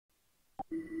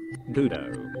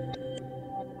Deau.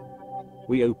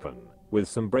 We open with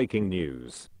some breaking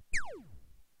news.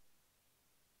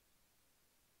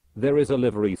 There is a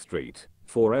livery street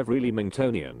for every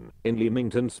Leamingtonian in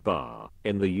Leamington Spa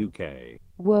in the UK.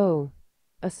 Whoa.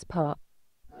 A spa.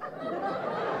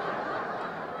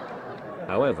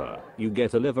 However, you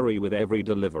get a livery with every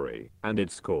delivery, and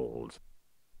it's called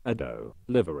a Deau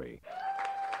livery.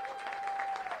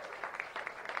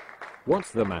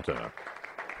 What's the matter?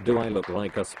 Do I look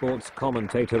like a sports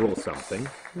commentator or something?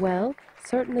 Well,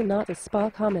 certainly not a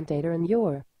spa commentator in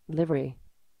your livery.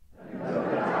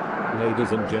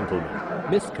 Ladies and gentlemen,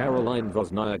 Miss Caroline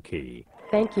Wozniacki.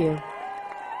 Thank you.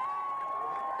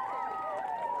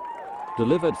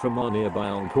 Delivered from our nearby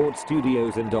on-court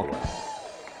studios in Deau.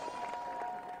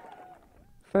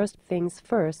 First things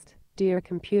first, dear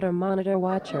computer monitor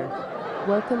watcher.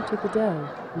 Welcome to the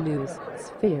Deau News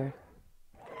Sphere.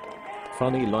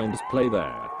 Funny lines play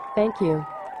there. Thank you.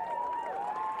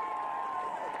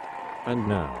 And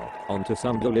now, on to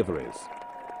some deliveries.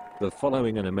 The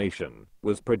following animation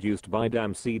was produced by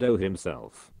damsideau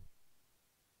himself.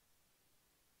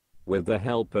 With the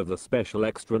help of the special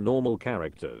extra normal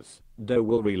characters, Deau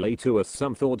will relay to us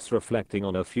some thoughts reflecting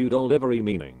on a few delivery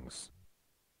meanings.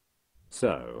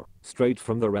 So, straight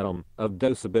from the realm of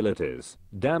Deau's abilities,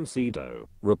 damsideau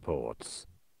reports.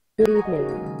 Good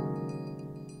evening.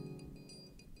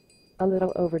 A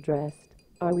little overdressed,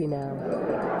 are we now?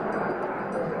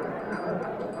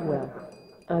 Well,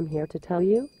 I'm here to tell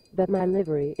you that my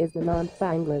livery is the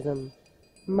non-fanglism.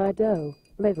 My Deau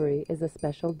livery is a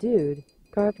special dude,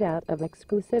 carved out of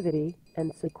exclusivity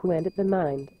and sequined at the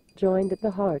mind, joined at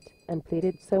the heart, and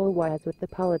pleated soul-wise with the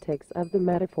politics of the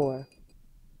metaphor.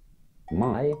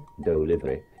 My Deau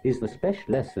livery is the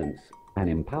special essence, an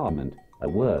empowerment, a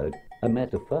word, a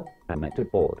metaphor, a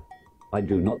metaphor. I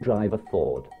do not drive a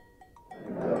Ford.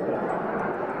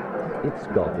 It's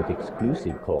got that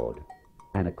exclusive chord.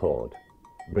 An accord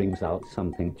brings out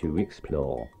something to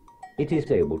explore. It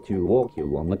is able to walk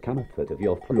you on the comfort of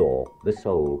your floor, the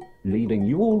soul, leading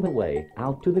you all the way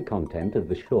out to the content of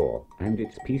the shore and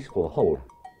its peaceful whole.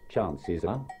 Chances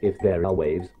are, if there are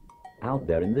waves out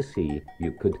there in the sea,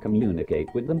 you could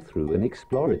communicate with them through an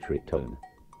exploratory tone.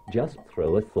 Just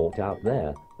throw a thought out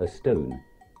there, a stone.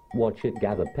 Watch it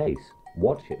gather pace,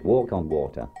 watch it walk on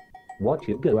water. Watch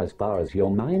it go as far as your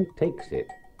mind takes it.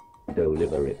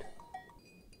 Deliver it.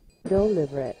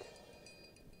 Deliver it.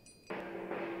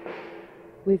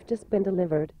 We've just been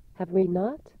delivered, have we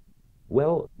not?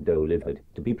 Well, delivered,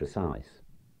 to be precise.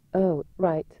 Oh,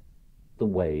 right. The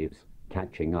waves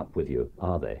catching up with you,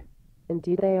 are they?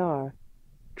 Indeed they are.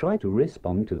 Try to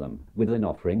respond to them with an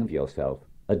offering of yourself,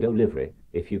 a delivery,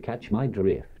 if you catch my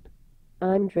drift.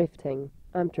 I'm drifting.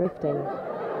 I'm drifting.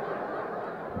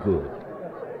 Good.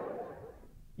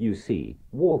 You see,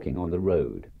 walking on the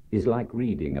road is like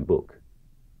reading a book.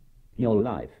 Your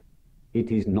life, it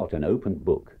is not an open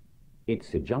book.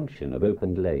 It's a junction of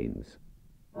opened lanes.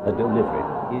 A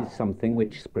delivery is something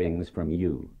which springs from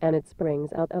you. And it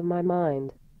springs out of my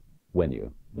mind. When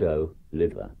you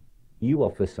deliver, you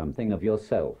offer something of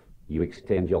yourself. You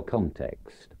extend your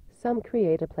context. Some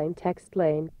create a plain text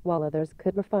lane, while others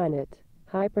could refine it,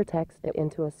 hypertext it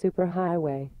into a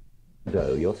superhighway.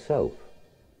 Deau yourself.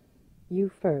 You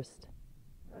first.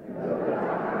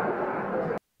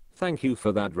 Thank you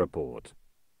for that report.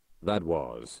 That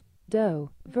was Deau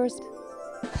first.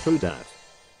 True dat.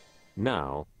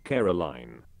 Now,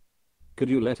 Caroline, could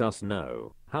you let us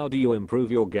know, how do you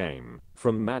improve your game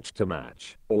from match to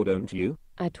match, or don't you?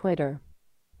 I Twitter.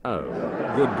 Oh,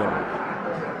 good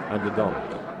God. And a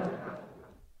dolly.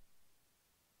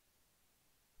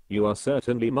 You are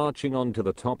certainly marching on to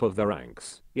the top of the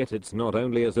ranks, yet it's not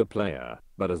only as a player,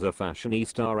 but as a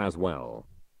fashionista as well.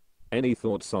 Any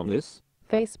thoughts on this?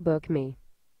 Facebook me.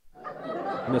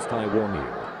 Must I warn you?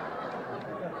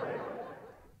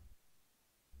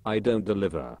 I don't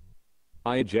deliver.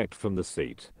 I eject from the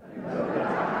seat.